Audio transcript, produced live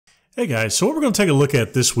Hey guys, so what we're going to take a look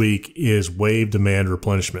at this week is wave demand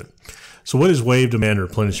replenishment. So what is wave demand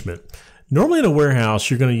replenishment? Normally in a warehouse,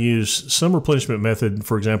 you're going to use some replenishment method,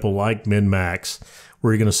 for example, like min-max,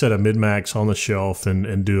 where you're going to set a min-max on the shelf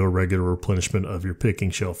and do a regular replenishment of your picking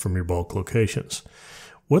shelf from your bulk locations.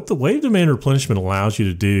 What the wave demand replenishment allows you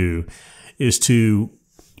to do is to,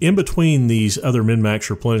 in between these other min-max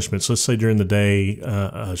replenishments, let's say during the day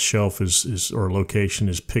a shelf or a location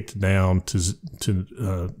is picked down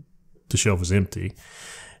to the shelf is empty,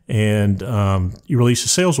 and you release a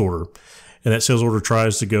sales order, and that sales order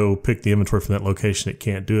tries to go pick the inventory from that location. It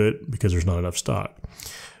can't do it because there's not enough stock.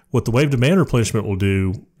 What the wave demand replenishment will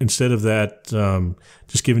do, instead of that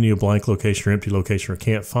just giving you a blank location or empty location or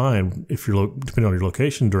can't find, if you're depending on your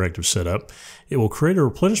location directive setup, it will create a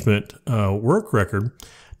replenishment work record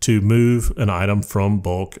to move an item from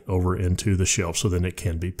bulk over into the shelf so then it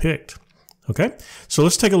can be picked. Okay, so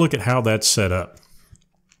let's take a look at how that's set up.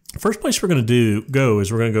 First place we're going to go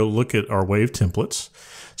is we're going to go look at our wave templates.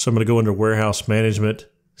 So I'm going to go into warehouse management,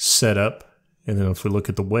 setup, and then if we look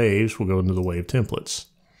at the waves, we'll go into the wave templates.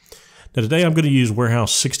 Now today I'm going to use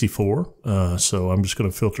warehouse 64, so I'm just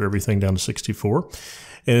going to filter everything down to 64.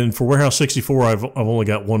 And for warehouse 64, I've only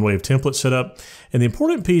got one wave template set up. And the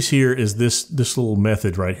important piece here is this little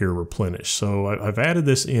method right here, replenish. So I've added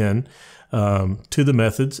this in to the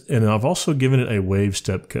methods, and I've also given it a wave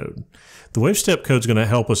step code. The wave step code is going to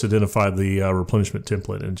help us identify the replenishment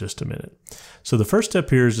template in just a minute. So the first step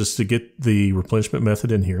here is just to get the replenishment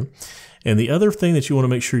method in here. And the other thing that you want to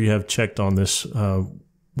make sure you have checked on this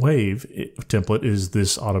wave template is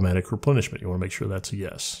this automatic replenishment. You want to make sure that's a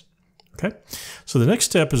yes. Okay, so the next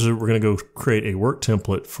step is we're going to go create a work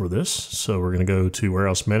template for this. So we're going to go to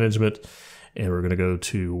warehouse management, and we're going to go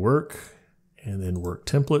to work, and then work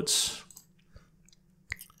templates.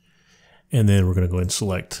 And then we're going to go ahead and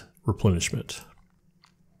select replenishment.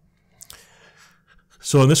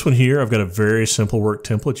 So on this one here, I've got a very simple work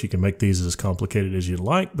template. You can make these as complicated as you'd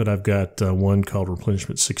like, but I've got one called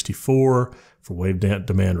replenishment 64 for wave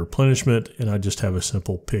demand replenishment, and I just have a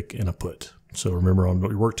simple pick and a put. So remember, on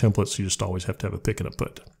your work templates, you just always have to have a pick and a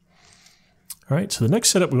put. All right, so the next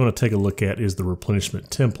setup we want to take a look at is the replenishment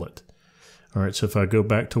template. All right, so if I go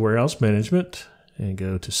back to warehouse management and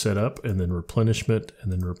go to setup and then replenishment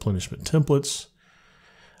templates,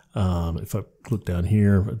 if I look down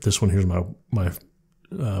here, this one here's my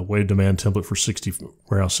wave demand template for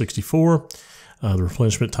warehouse 64. The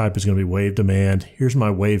replenishment type is going to be wave demand. Here's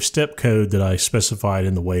my wave step code that I specified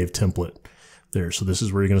in the wave template there. So this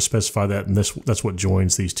is where you're going to specify that, and that's what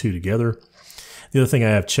joins these two together. The other thing I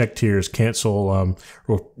have checked here is cancel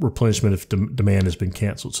replenishment if demand has been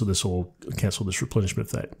canceled. So this will cancel this replenishment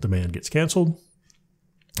if that demand gets canceled.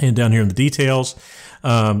 And down here in the details,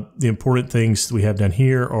 the important things we have down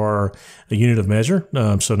here are a unit of measure.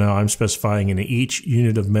 So now I'm specifying in each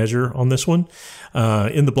unit of measure on this one.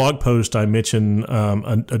 In the blog post, I mentioned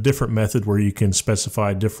a different method where you can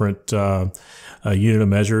specify different unit of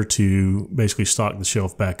measure to basically stock the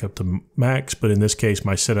shelf back up to max. But in this case,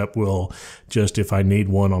 my setup will just, if I need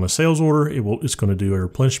one on a sales order, it's going to do a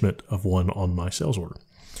replenishment of one on my sales order.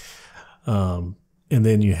 And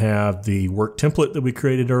then you have the work template that we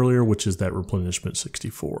created earlier, which is that replenishment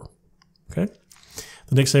 64. Okay.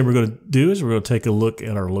 The next thing we're going to do is we're going to take a look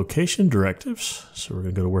at our location directives. So we're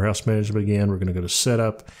going to go to warehouse management again. We're going to go to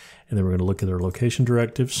setup, and then we're going to look at our location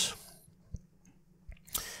directives.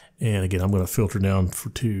 And again, I'm going to filter down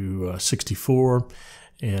to 64,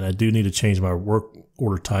 and I do need to change my work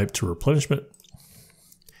order type to replenishment.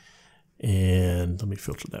 And let me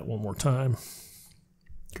filter that one more time.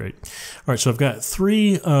 Great. All right, so I've got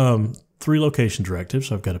three location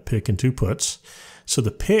directives. I've got a pick and two puts. So the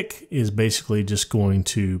pick is basically just going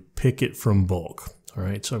to pick it from bulk. All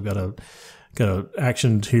right, so I've got a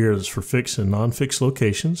action here that's for fixed and non-fixed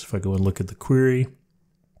locations. If I go and look at the query,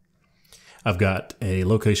 I've got a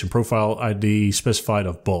location profile ID specified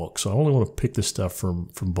of bulk. So I only want to pick this stuff from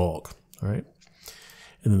bulk. All right,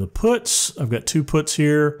 and then the puts, I've got two puts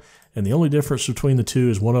here. And the only difference between the two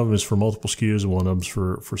is one of them is for multiple SKUs and one of them is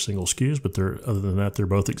for single SKUs, but other than that, they're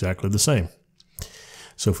both exactly the same.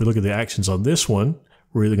 So if we look at the actions on this one,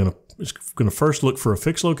 we're either it's going to first look for a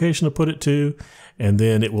fixed location to put it to, and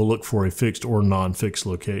then it will look for a fixed or non-fixed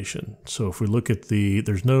location. So if we look at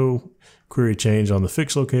there's no query change on the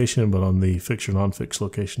fixed location, but on the fixed or non-fixed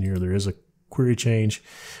location here, there is a query change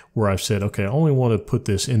where I've said, okay, I only want to put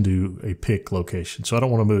this into a pick location. So I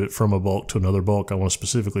don't want to move it from a bulk to another bulk. I want to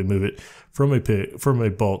specifically move it from a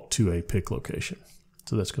bulk to a pick location.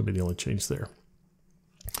 So that's going to be the only change there.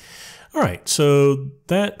 All right, so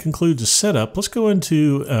that concludes the setup. Let's go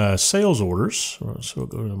into sales orders. So we'll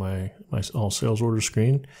go to my all sales orders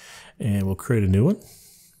screen, and we'll create a new one.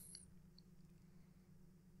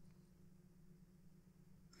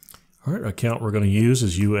 All right, our account we're going to use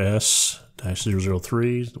is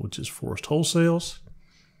US-003, which is Forest Wholesales.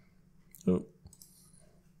 Oh.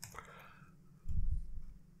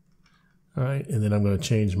 All right, and then I'm going to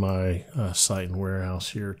change my site and warehouse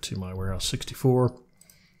here to my warehouse 64.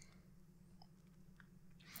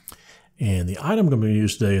 And the item I'm going to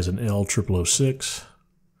use today is an L0006.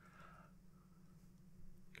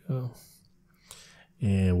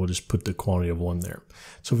 And we'll just put the quantity of 1 there.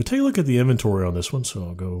 So if we take a look at the inventory on this one, so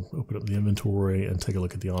I'll go open up the inventory and take a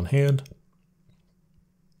look at the on hand.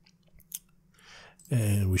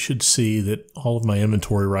 And we should see that all of my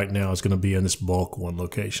inventory right now is going to be in this bulk 1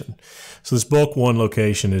 location. So this bulk 1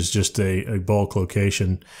 location is just a bulk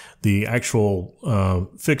location. The actual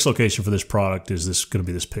fixed location for this product is going to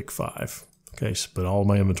be this pick 5. Okay, so, but all of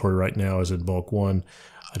my inventory right now is in bulk 1.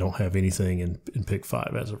 I don't have anything in pick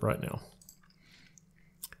 5 as of right now.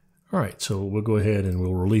 All right, so we'll go ahead and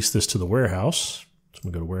we'll release this to the warehouse. So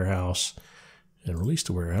we'll go to warehouse and release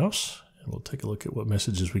to warehouse, and we'll take a look at what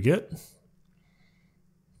messages we get.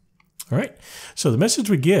 All right, so the message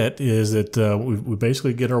we get is that we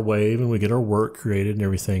basically get our wave and we get our work created and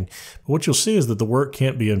everything. But what you'll see is that the work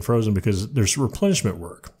can't be unfrozen because there's replenishment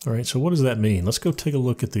work. All right, so what does that mean? Let's go take a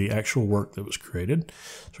look at the actual work that was created.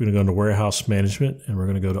 So we're going to go into warehouse management, and we're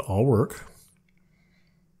going to go to all work.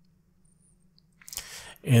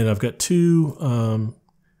 And I've got two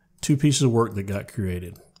pieces of work that got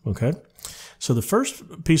created, okay? So the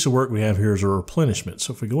first piece of work we have here is a replenishment.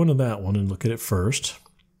 So if we go into that one and look at it first,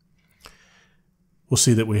 we'll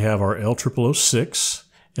see that we have our L0006,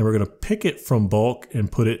 and we're going to pick it from bulk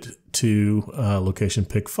and put it to location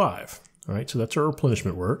pick 5. All right, so that's our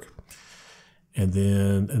replenishment work. And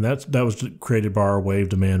then, that was created by our wave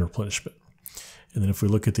demand replenishment. And then if we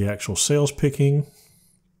look at the actual sales picking,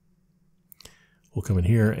 we'll come in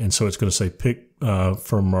here, and so it's going to say pick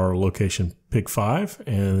from our location pick 5,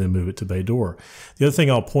 and then move it to bay door. The other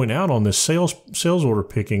thing I'll point out on this sales order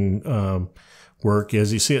picking work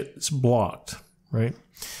is you see it's blocked, right?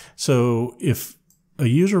 So if a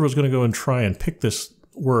user was going to go and try and pick this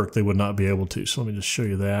work, they would not be able to. So let me just show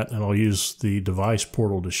you that, and I'll use the device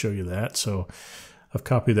portal to show you that. So I've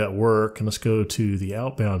copied that work, and let's go to the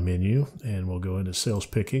outbound menu, and we'll go into sales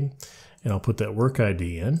picking, and I'll put that work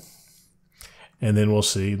ID in. And then we'll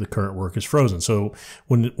see the current work is frozen. So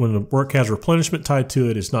when the work has replenishment tied to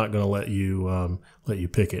it, it's not going to let you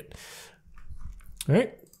pick it. All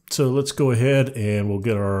right. So let's go ahead and we'll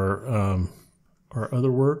get our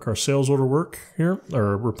other work, our sales order work here,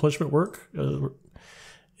 our replenishment work,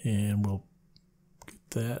 and we'll get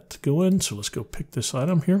that going. So let's go pick this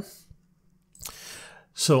item here.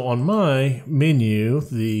 So on my menu,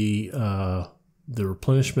 the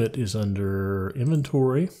replenishment is under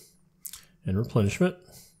inventory and replenishment.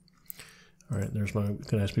 All right, it's going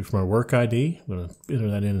to ask me for my work ID. I'm going to enter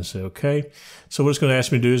that in and say OK. So what it's going to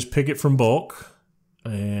ask me to do is pick it from bulk,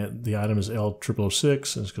 and the item is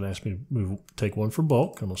L0006, and it's going to ask me to take 1 from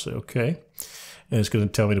bulk. I'm going to say OK, and it's going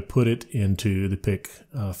to tell me to put it into the pick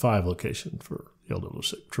 5 location for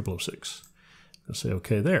L0006. I'm going to say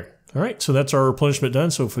OK there. All right, so that's our replenishment done.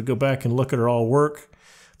 So if we go back and look at our all work,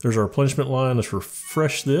 there's our replenishment line. Let's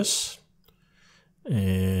refresh this.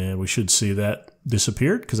 And we should see that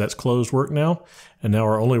disappeared because that's closed work now. And now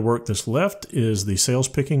our only work that's left is the sales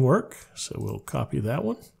picking work. So we'll copy that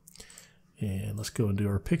one. And let's go and do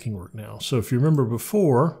our picking work now. So if you remember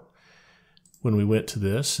before, when we went to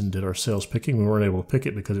this and did our sales picking, we weren't able to pick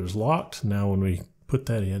it because it was locked. Now when we put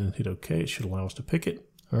that in and hit OK, it should allow us to pick it.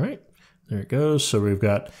 All right, there it goes. So we've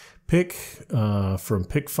got pick from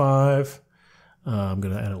pick 5. I'm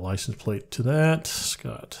going to add a license plate to that. It's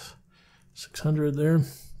got 600 there,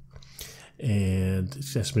 and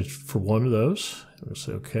it's asked me for 1 of those. I'm going to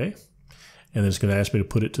say OK, and then it's going to ask me to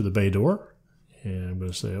put it to the bay door, and I'm going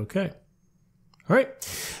to say OK. All right,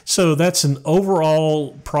 so that's an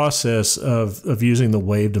overall process of using the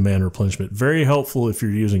wave demand replenishment. Very helpful if you're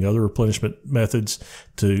using other replenishment methods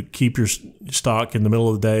to keep your stock in the middle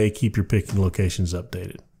of the day, keep your picking locations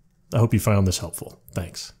updated. I hope you found this helpful.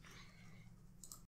 Thanks.